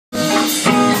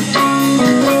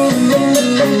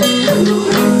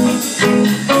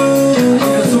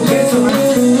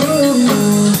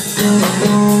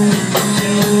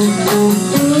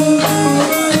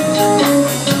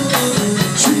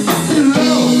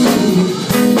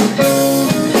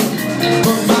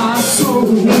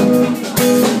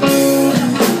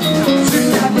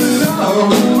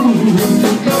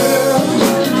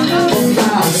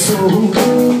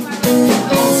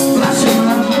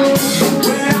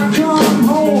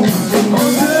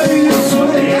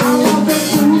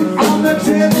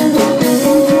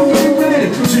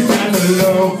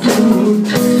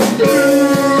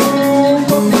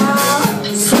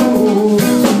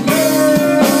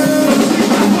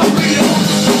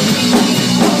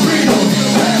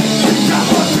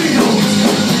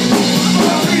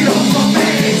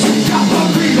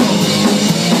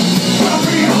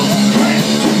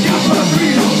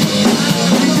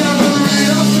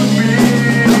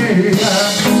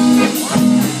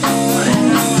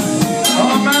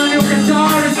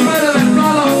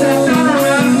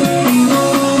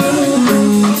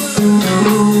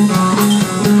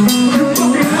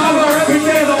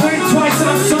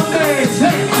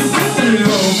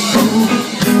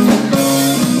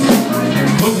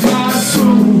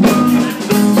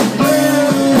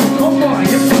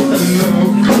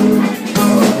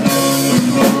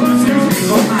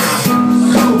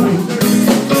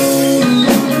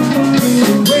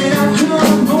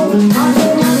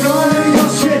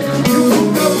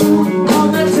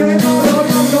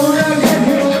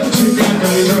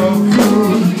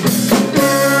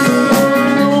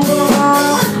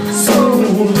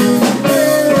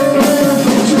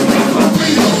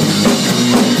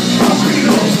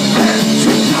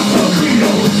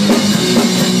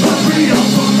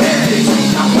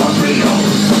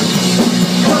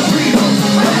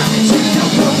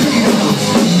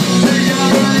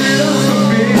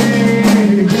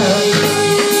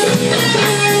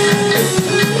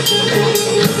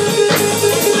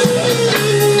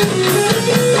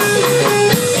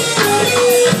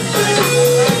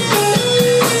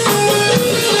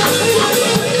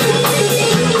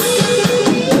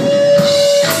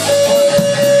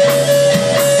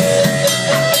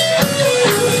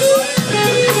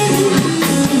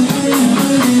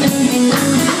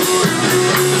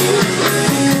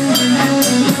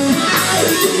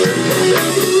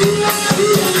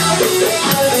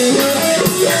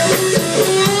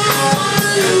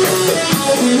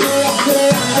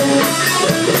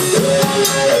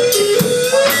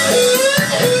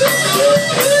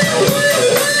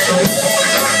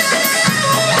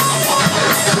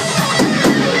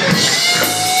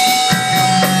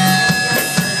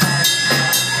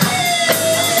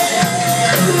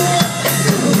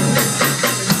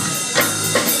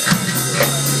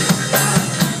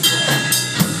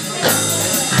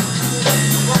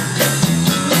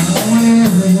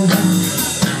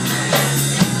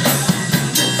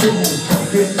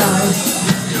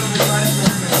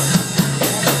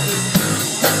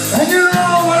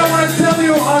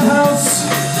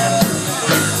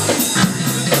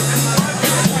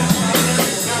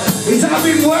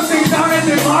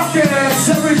buckets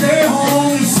every day,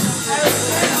 Holmes.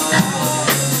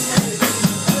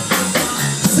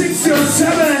 6 to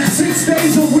 7, 6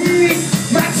 days a week,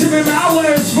 maximum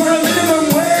hours for a minimum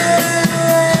wage.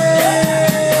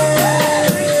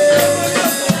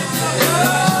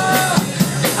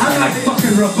 I'm like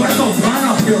fucking Roberto Plan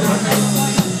up here, man.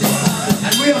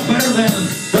 And we are better than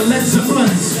the Led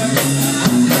Zeppelins.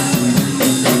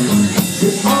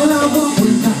 All I want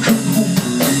when I come home.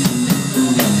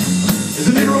 Is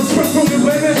it a little respect from you,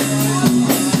 baby?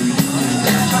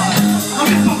 I'm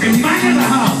the fucking man in the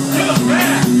house.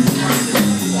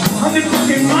 I'm the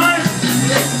fucking man.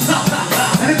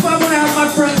 And if I want to have my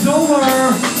friends over,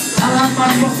 I'll have my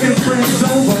fucking friends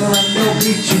over. And they'll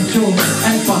be Chicho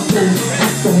and Pato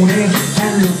and Tony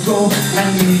and Luco and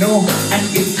Nino and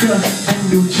Ika and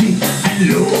Lucci and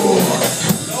Lord.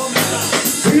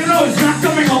 But you know it's not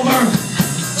coming over.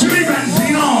 Jimmy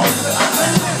Benzino.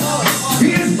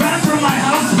 He is banned from my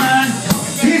house, man.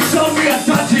 He sold me a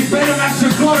dodgy Betamax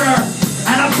recorder,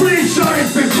 and I'm pretty sure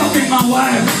he's been fucking my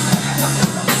wife.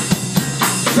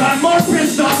 So I'm more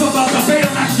pissed off about the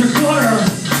Betamax recorder.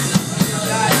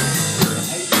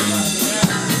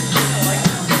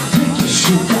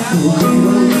 She got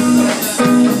burritos.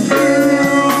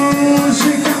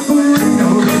 She got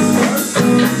burritos.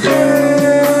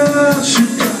 She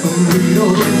got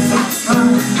burritos.